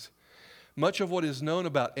writings. Much of what is known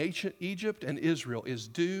about ancient Egypt and Israel is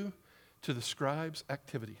due to the scribe's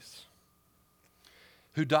activities,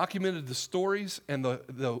 who documented the stories and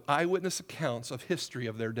the eyewitness accounts of history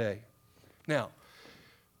of their day. Now,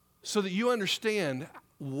 so that you understand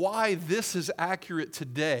why this is accurate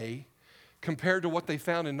today compared to what they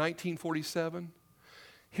found in 1947,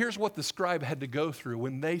 here's what the scribe had to go through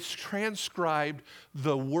when they transcribed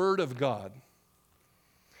the Word of God.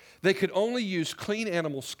 They could only use clean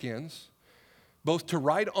animal skins, both to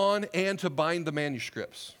write on and to bind the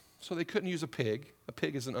manuscripts. So they couldn't use a pig. A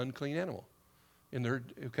pig is an unclean animal in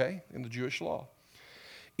the Jewish law.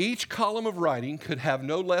 Each column of writing could have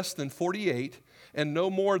no less than 48 and no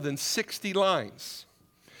more than 60 lines.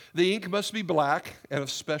 The ink must be black and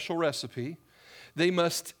of special recipe. They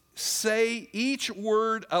must say each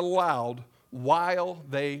word aloud while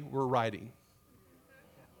they were writing.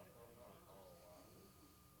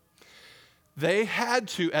 They had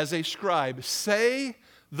to, as a scribe, say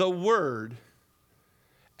the word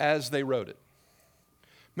as they wrote it.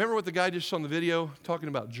 Remember what the guy just saw in the video talking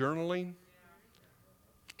about journaling?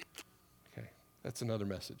 Okay, that's another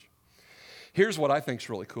message. Here's what I think is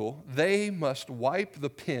really cool. They must wipe the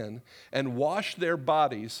pen and wash their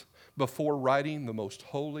bodies before writing the most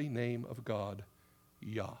holy name of God,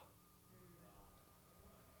 Yah.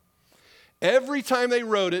 Every time they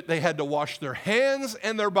wrote it, they had to wash their hands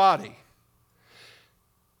and their body.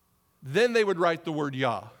 Then they would write the word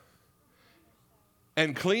Yah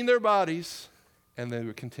and clean their bodies, and they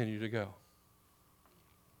would continue to go.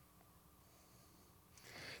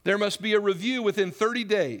 There must be a review within 30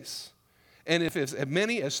 days. And if as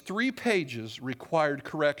many as 3 pages required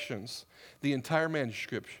corrections, the entire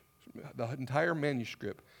manuscript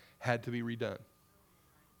had to be redone.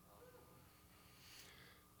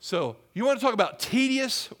 So, you want to talk about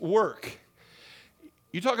tedious work.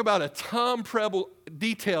 You talk about a Tom Preble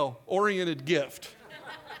detail-oriented gift.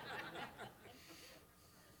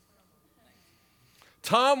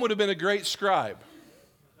 Tom would have been a great scribe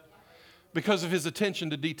because of his attention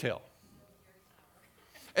to detail.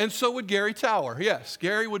 And so would Gary Tower. Yes,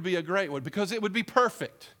 Gary would be a great one because it would be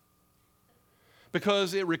perfect.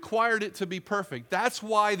 Because it required it to be perfect. That's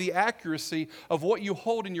why the accuracy of what you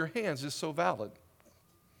hold in your hands is so valid.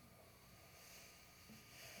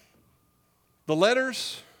 The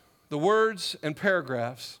letters, the words, and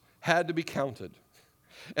paragraphs had to be counted.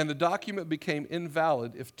 And the document became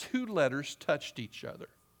invalid if two letters touched each other.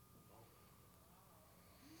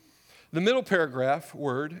 The middle paragraph,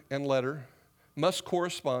 word and letter, must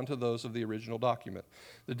correspond to those of the original document.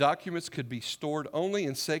 The documents could be stored only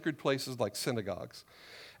in sacred places like synagogues.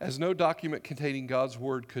 As no document containing God's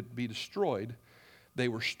word could be destroyed, they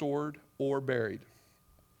were stored or buried.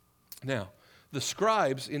 Now, the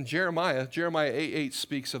scribes in Jeremiah 8:8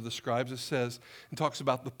 speaks of the scribes. It says, and talks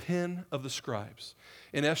about the pen of the scribes.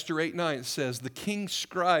 In Esther 8:9 it says, the king's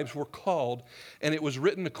scribes were called, and it was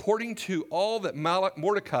written according to all that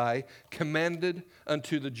Mordecai commanded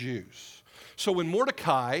unto the Jews. So when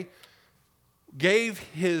Mordecai gave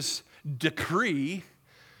his decree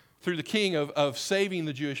through the king of saving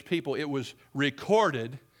the Jewish people, it was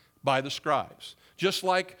recorded by the scribes. Just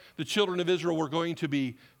like the children of Israel were going to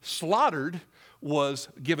be slaughtered was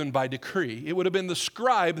given by decree. It would have been the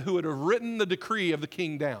scribe who would have written the decree of the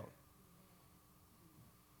king down.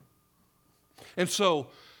 And so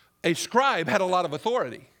a scribe had a lot of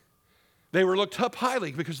authority. They were looked up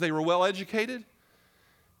highly because they were well educated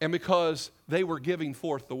and because they were giving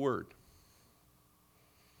forth the word.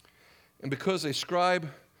 And because a scribe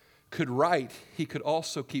could write, he could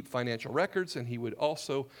also keep financial records, and he would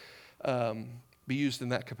also be used in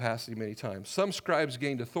that capacity many times. Some scribes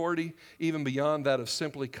gained authority even beyond that of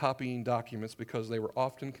simply copying documents because they were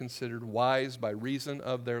often considered wise by reason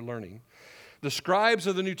of their learning. The scribes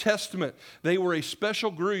of the New Testament, they were a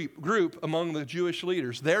special group among the Jewish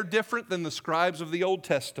leaders. They're different than the scribes of the Old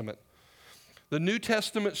Testament. The New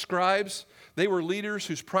Testament scribes, they were leaders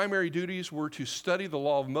whose primary duties were to study the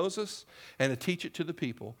law of Moses and to teach it to the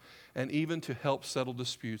people, and even to help settle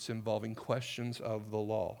disputes involving questions of the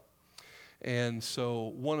law. And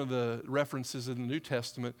so one of the references in the New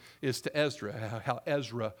Testament is to Ezra, how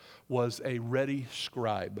Ezra was a ready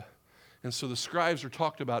scribe. And so the scribes are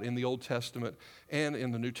talked about in the Old Testament and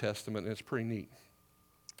in the New Testament, and it's pretty neat.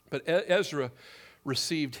 But Ezra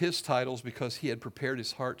received his titles because he had prepared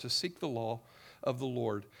his heart to seek the law of the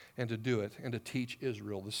Lord and to do it and to teach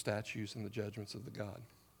Israel the statutes and the judgments of the God.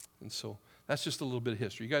 And so that's just a little bit of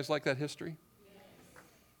history. You guys like that history?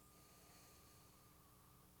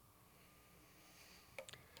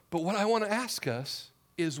 But what I want to ask us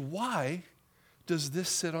is, why does this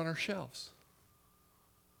sit on our shelves?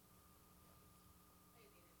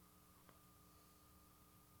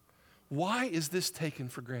 Why is this taken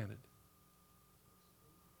for granted?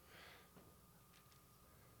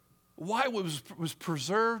 Why was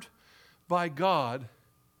preserved by God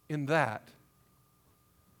in that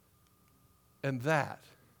and that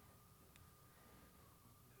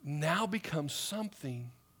now becomes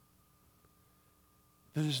something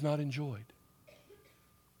that is not enjoyed?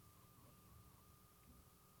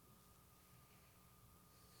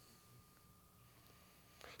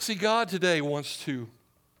 See, God today wants to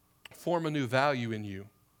form a new value in you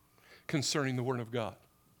concerning the Word of God.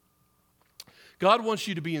 God wants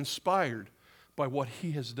you to be inspired by what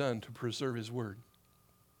He has done to preserve His Word.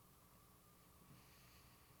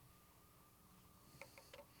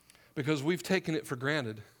 Because we've taken it for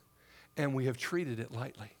granted and we have treated it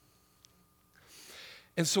lightly.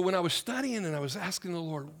 And so when I was studying and I was asking the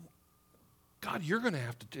Lord, God, you're going to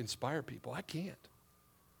have to inspire people. I can't.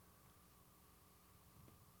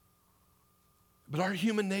 But our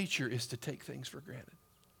human nature is to take things for granted.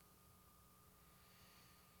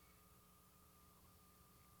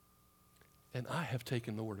 And I have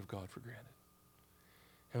taken the Word of God for granted.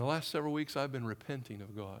 In the last several weeks, I've been repenting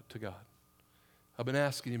to God. I've been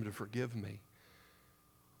asking Him to forgive me.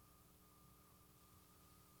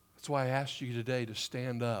 That's why I asked you today to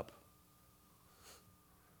stand up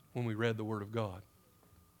when we read the Word of God.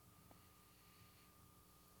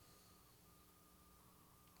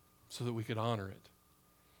 So that we could honor it.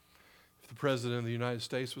 If the President of the United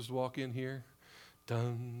States was to walk in here,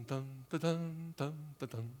 dun, dun, dun, dun, dun, dun,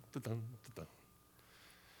 dun, dun, dun, dun,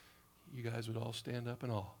 you guys would all stand up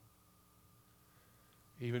in awe,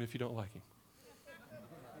 even if you don't like him.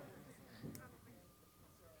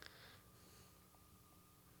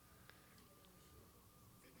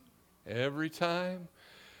 Every time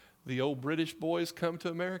the old British boys come to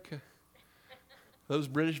America, those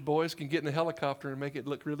British boys can get in a helicopter and make it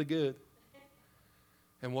look really good.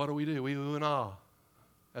 And what do? We ooh and ah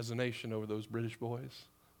as a nation over those British boys,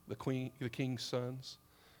 the king's sons.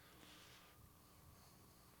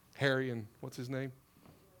 Harry and what's his name?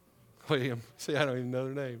 William. See, I don't even know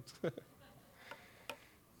their names. Can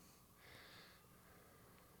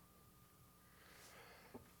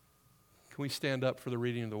we stand up for the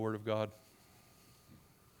reading of the Word of God?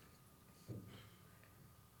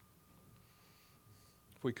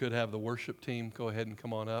 If we could have the worship team go ahead and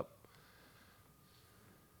come on up.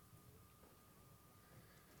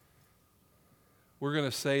 We're going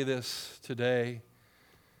to say this today.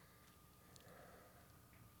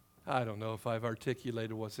 I don't know if I've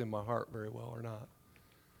articulated what's in my heart very well or not.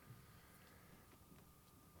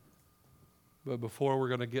 But before we're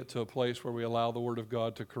going to get to a place where we allow the Word of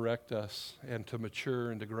God to correct us and to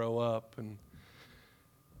mature and to grow up, and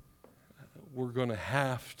we're going to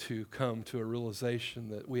have to come to a realization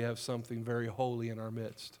that we have something very holy in our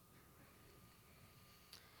midst.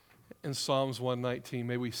 In Psalms 119,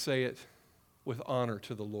 may we say it with honor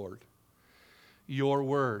to the Lord. Your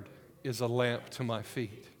word is a lamp to my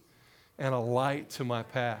feet and a light to my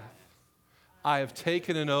path. I have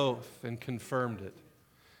taken an oath and confirmed it,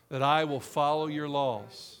 that I will follow your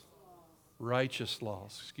laws, righteous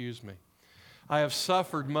laws, I have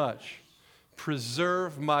suffered much.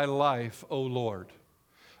 Preserve my life, O Lord,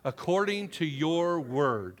 according to your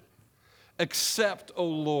word. Accept, O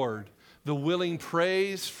Lord, the willing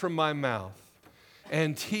praise from my mouth,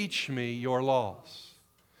 and teach me your laws.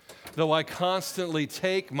 Though I constantly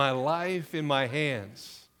take my life in my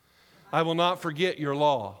hands, I will not forget your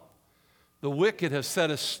law. The wicked have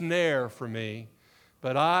set a snare for me,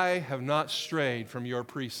 but I have not strayed from your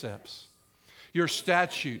precepts. Your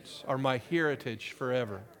statutes are my heritage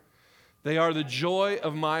forever. They are the joy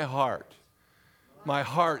of my heart. My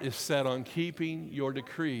heart is set on keeping your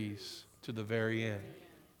decrees to the very end.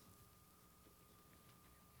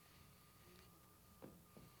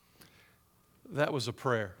 That was a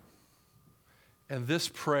prayer. And this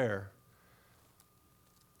prayer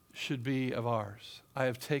should be of ours. I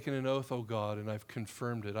have taken an oath, O God, and I've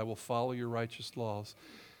confirmed it. I will follow your righteous laws.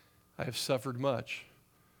 I have suffered much,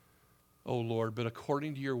 O Lord, but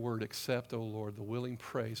according to your word, accept, O Lord, the willing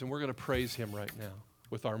praise. And we're going to praise him right now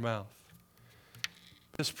with our mouth.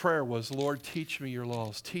 This prayer was, Lord, teach me your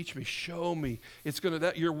laws. Teach me, show me.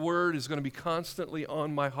 Your word is going to be constantly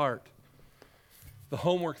on my heart. The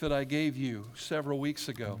homework that I gave you several weeks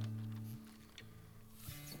ago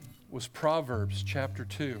was Proverbs chapter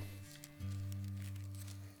 2.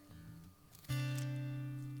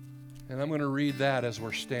 And I'm going to read that as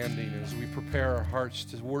we're standing, as we prepare our hearts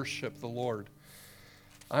to worship the Lord.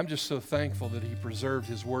 I'm just so thankful that he preserved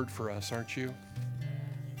his word for us, aren't you?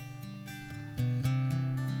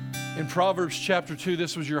 In Proverbs chapter 2,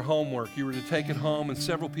 this was your homework. You were to take it home, and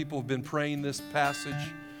several people have been praying this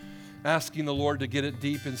passage, asking the Lord to get it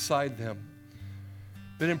deep inside them.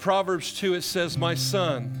 But in Proverbs 2, it says, my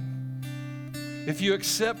son, if you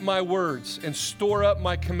accept my words and store up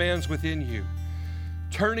my commands within you,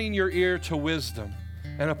 turning your ear to wisdom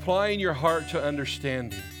and applying your heart to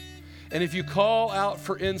understanding, and if you call out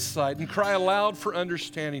for insight and cry aloud for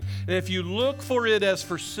understanding, and if you look for it as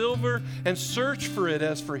for silver and search for it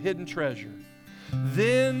as for hidden treasure,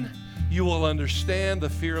 then you will understand the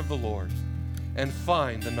fear of the Lord and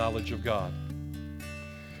find the knowledge of God.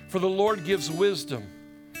 For the Lord gives wisdom,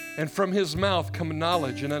 and from his mouth come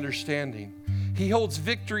knowledge and understanding. He holds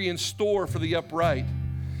victory in store for the upright.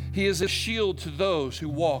 He is a shield to those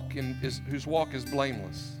whose walk is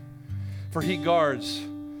blameless. For he guards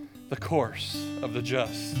the course of the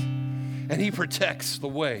just, and he protects the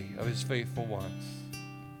way of his faithful ones.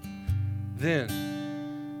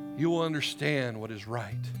 Then you will understand what is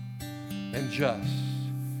right and just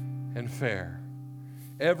and fair,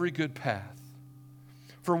 every good path.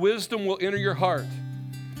 For wisdom will enter your heart,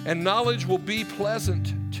 and knowledge will be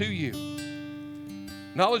pleasant to you.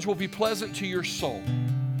 Knowledge will be pleasant to your soul.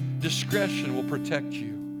 Discretion will protect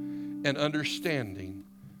you, and understanding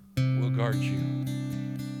will guard you.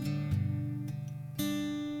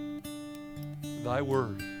 Thy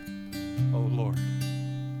word, O Lord,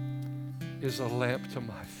 is a lamp to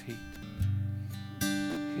my feet.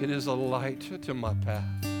 It is a light to my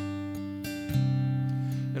path.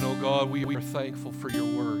 And, oh God, we are thankful for your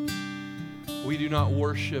word. We do not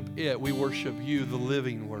worship it. We worship you, the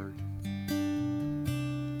living word.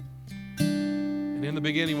 And in the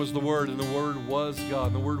beginning was the Word, and the Word was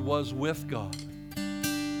God, and the Word was with God.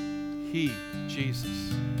 He,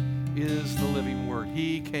 Jesus, is the living Word.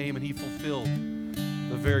 He came and he fulfilled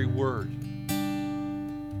the very Word.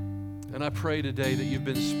 And I pray today that you've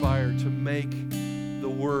been inspired to make the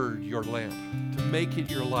Word your lamp, to make it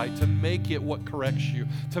your light, to make it what corrects you,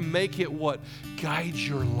 to make it what guides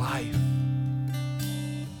your life.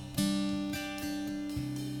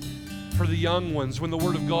 For the young ones, when the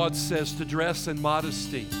Word of God says to dress in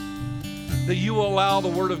modesty, that you will allow the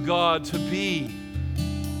Word of God to be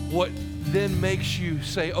what then makes you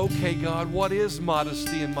say, okay, God, what is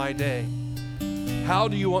modesty in my day? How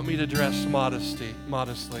do you want me to dress modestly,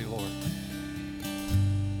 Lord?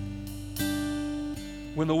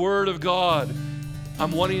 When the Word of God,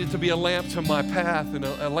 I'm wanting it to be a lamp to my path and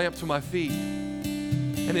a lamp to my feet.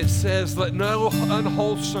 And it says, let no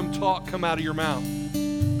unwholesome talk come out of your mouth.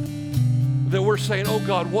 That we're saying, oh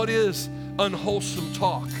God, what is unwholesome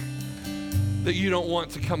talk that you don't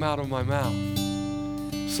want to come out of my mouth?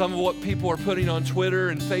 Some of what people are putting on Twitter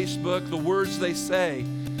and Facebook, the words they say,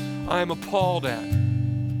 I am appalled at.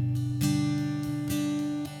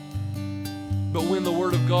 But when the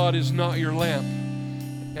Word of God is not your lamp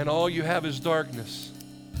and all you have is darkness,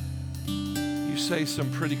 you say some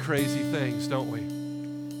pretty crazy things, don't we?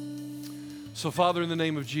 So Father, in the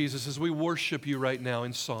name of Jesus, as we worship you right now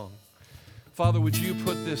in song, Father, would you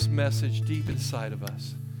put this message deep inside of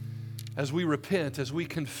us? As we repent, as we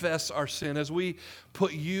confess our sin, as we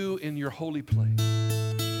put you in your holy place.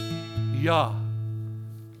 Yah,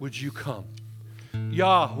 would you come?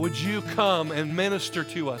 Yah, would you come and minister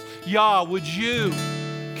to us? Yah, would you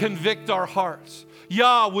convict our hearts?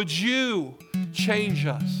 Yah, would you change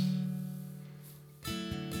us?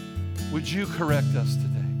 Would you correct us today?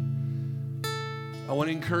 I want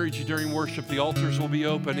to encourage you during worship, the altars will be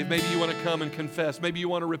open. If maybe you want to come and confess, maybe you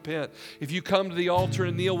want to repent. If you come to the altar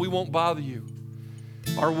and kneel, we won't bother you.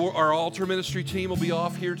 Our altar ministry team will be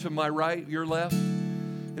off here to my right, your left.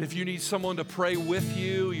 And if you need someone to pray with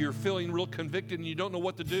you, you're feeling real convicted and you don't know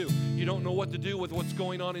what to do. You don't know what to do with what's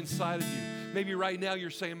going on inside of you. Maybe right now you're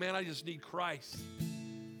saying, man, I just need Christ.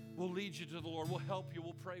 We'll lead you to the Lord. We'll help you.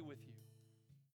 We'll pray with you.